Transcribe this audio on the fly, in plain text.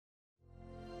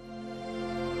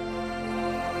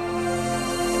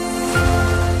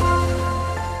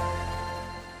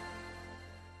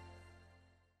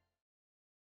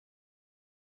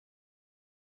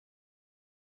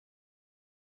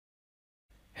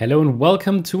Hello and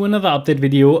welcome to another update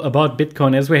video about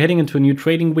Bitcoin as we're heading into a new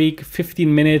trading week.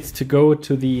 15 minutes to go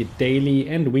to the daily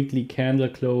and weekly candle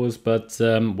close, but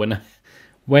when I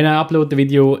upload the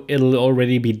video, it'll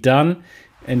already be done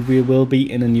and we will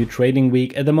be in a new trading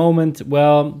week. At the moment,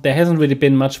 well, there hasn't really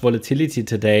been much volatility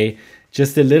today,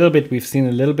 just a little bit. We've seen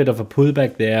a little bit of a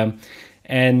pullback there,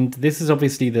 and this is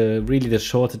obviously really the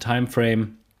shorter time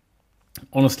frame.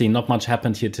 Honestly, not much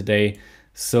happened here today.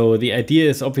 So the idea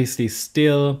is obviously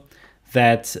still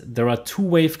that there are two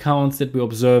wave counts that we're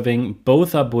observing.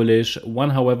 Both are bullish.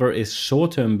 One, however, is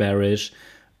short-term bearish.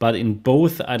 But in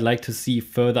both, I'd like to see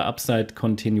further upside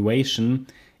continuation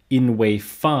in wave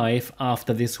 5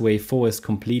 after this wave 4 is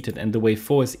completed. And the wave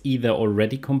 4 is either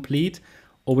already complete,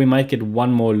 or we might get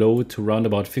one more low to round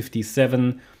about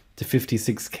 57 to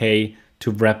 56K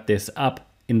to wrap this up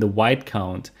in the white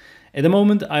count. At the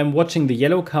moment, I'm watching the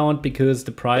yellow count because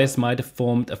the price might have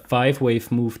formed a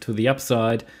 5-wave move to the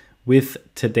upside with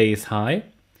today's high.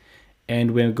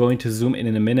 And we're going to zoom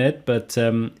in a minute. But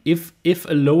if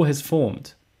a low has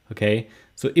formed, okay,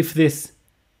 so if this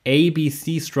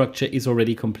ABC structure is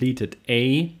already completed,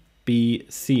 A, B,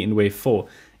 C in wave 4,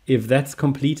 if that's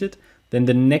completed, then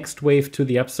the next wave to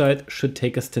the upside should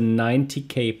take us to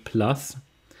 90K plus.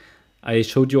 I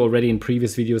showed you already in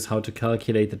previous videos how to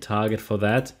calculate the target for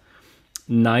that.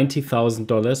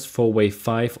 $90,000 for wave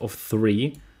 5 of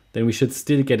 3, then we should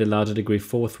still get a larger degree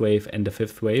 4th wave and a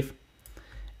 5th wave.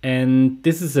 And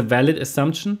this is a valid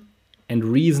assumption and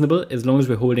reasonable as long as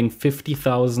we're holding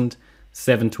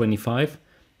 50,725.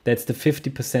 That's the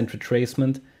 50%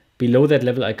 retracement. Below that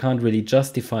level, I can't really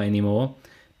justify anymore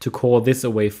to call this a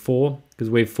wave 4, because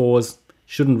wave 4s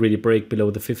shouldn't really break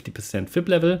below the 50% fib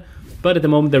level. But at the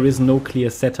moment, there is no clear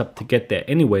setup to get there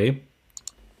anyway.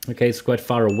 Okay, it's quite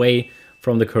far away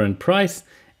from the current price,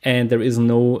 and there is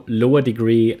no lower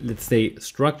degree, let's say,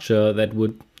 structure that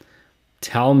would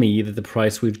tell me that the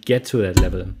price would get to that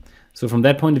level. So from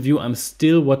that point of view, I'm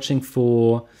still watching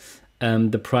for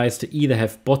the price to either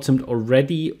have bottomed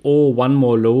already or one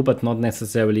more low, but not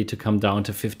necessarily to come down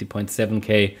to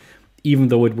 50.7K, even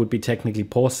though it would be technically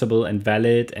possible and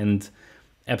valid and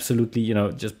absolutely,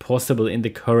 just possible in the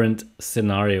current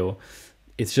scenario.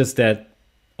 It's just that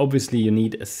obviously you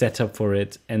need a setup for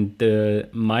it, and the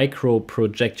micro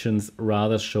projections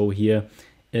rather show here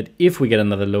that if we get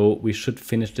another low, we should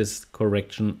finish this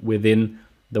correction within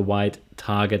the white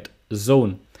target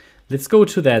zone. Let's go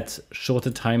to that shorter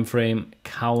time frame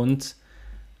count.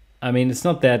 I mean, it's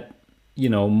not that,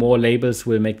 more labels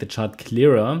will make the chart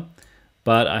clearer,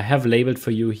 but I have labeled for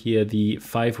you here the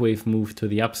 5-wave move to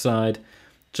the upside,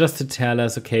 just to tell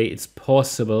us, okay, it's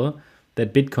possible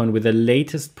that Bitcoin with the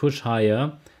latest push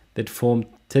higher that formed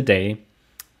today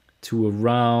to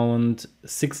around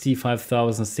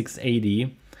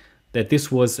 65,680, that this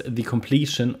was the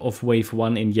completion of wave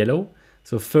 1 in yellow.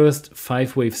 So first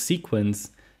 5-wave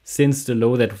sequence since the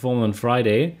low that formed on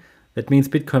Friday. That means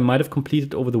Bitcoin might have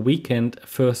completed over the weekend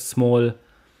first small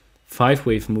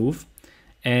 5-wave move.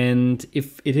 And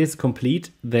if it is complete,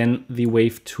 then the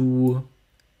wave 2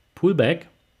 pullback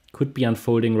could be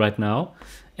unfolding right now.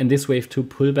 And this wave 2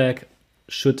 pullback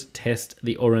should test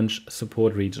the orange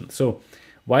support region. So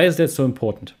why is that so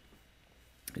important?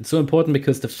 It's so important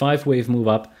because the 5-wave move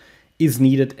up is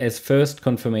needed as first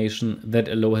confirmation that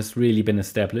a low has really been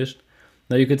established.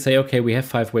 Now you could say, okay, we have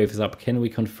 5 waves up. Can we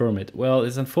confirm it? Well,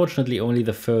 it's unfortunately only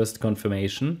the first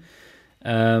confirmation.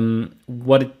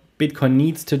 What Bitcoin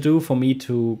needs to do for me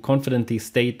to confidently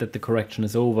state that the correction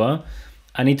is over,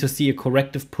 I need to see a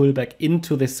corrective pullback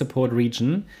into this support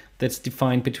region that's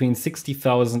defined between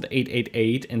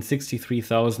 60,888 and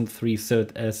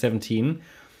 63,317.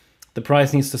 The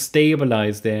price needs to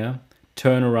stabilize there,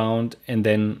 turn around, and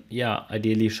then,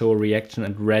 ideally show a reaction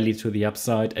and rally to the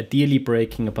upside, ideally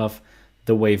breaking above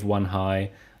the wave 1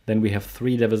 high. Then we have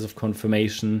 3 levels of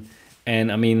confirmation.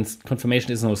 And I mean,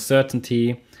 confirmation is no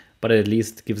certainty, but it at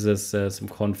least gives us some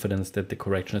confidence that the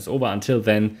correction is over. Until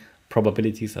then,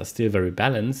 probabilities are still very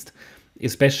balanced,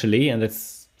 especially, and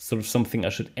that's sort of something I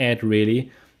should add really,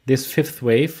 this 5th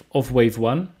wave of wave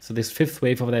 1, so this 5th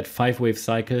wave of that 5-wave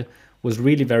cycle was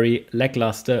really very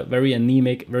lackluster, very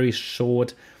anemic, very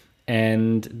short,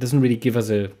 and doesn't really give us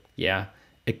a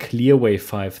clear wave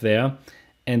 5 there.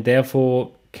 And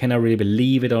therefore, can I really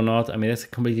believe it or not? I mean, that's a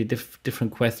completely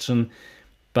different question,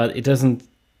 but it doesn't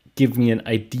give me an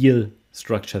ideal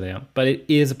structure there. But it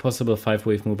is a possible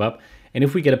 5-wave move up. And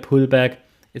if we get a pullback,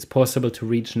 it's possible to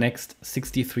reach next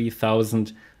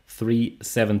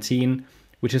 63,317,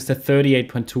 which is the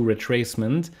 38.2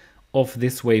 retracement of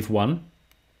this wave 1.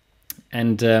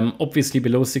 And obviously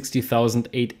below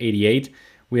 60,888,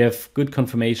 we have good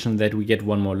confirmation that we get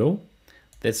one more low.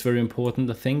 That's very important,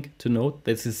 I think, to note.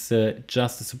 This is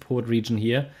just a support region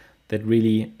here that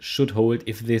really should hold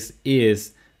if this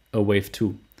is a wave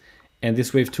 2. And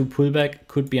this wave 2 pullback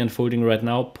could be unfolding right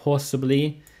now,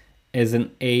 possibly as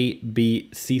an A, B,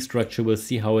 C structure. We'll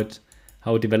see how it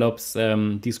develops.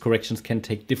 These corrections can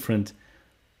take different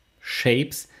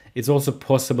shapes. It's also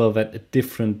possible that a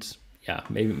different,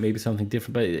 maybe something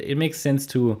different, but it makes sense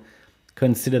to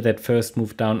consider that first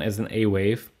move down as an A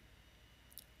wave.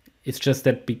 It's just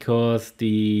that because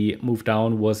the move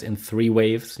down was in 3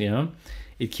 waves,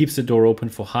 it keeps the door open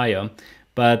for higher.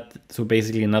 But so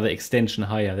basically another extension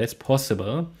higher, that's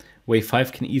possible. Wave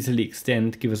 5 can easily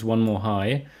extend, give us one more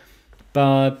high.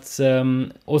 But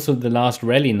also the last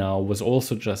rally now was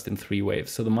also just in 3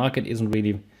 waves. So the market isn't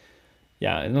really,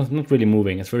 not really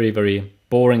moving. It's very, very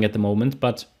boring at the moment.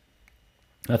 But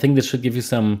I think this should give you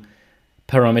some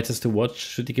parameters to watch,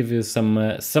 should give you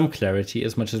some clarity,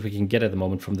 as much as we can get at the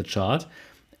moment from the chart.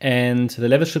 And the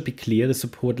levels should be clear, the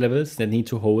support levels that need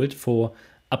to hold for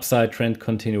upside trend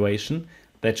continuation.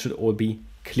 That should all be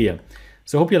clear.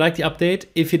 So I hope you liked the update.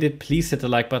 If you did, please hit the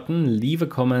like button, leave a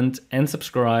comment and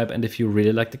subscribe. And if you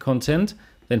really like the content,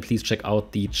 then please check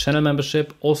out the channel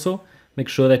membership. Also, make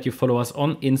sure that you follow us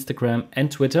on Instagram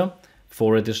and Twitter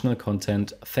for additional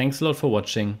content. Thanks a lot for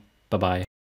watching. Bye-bye.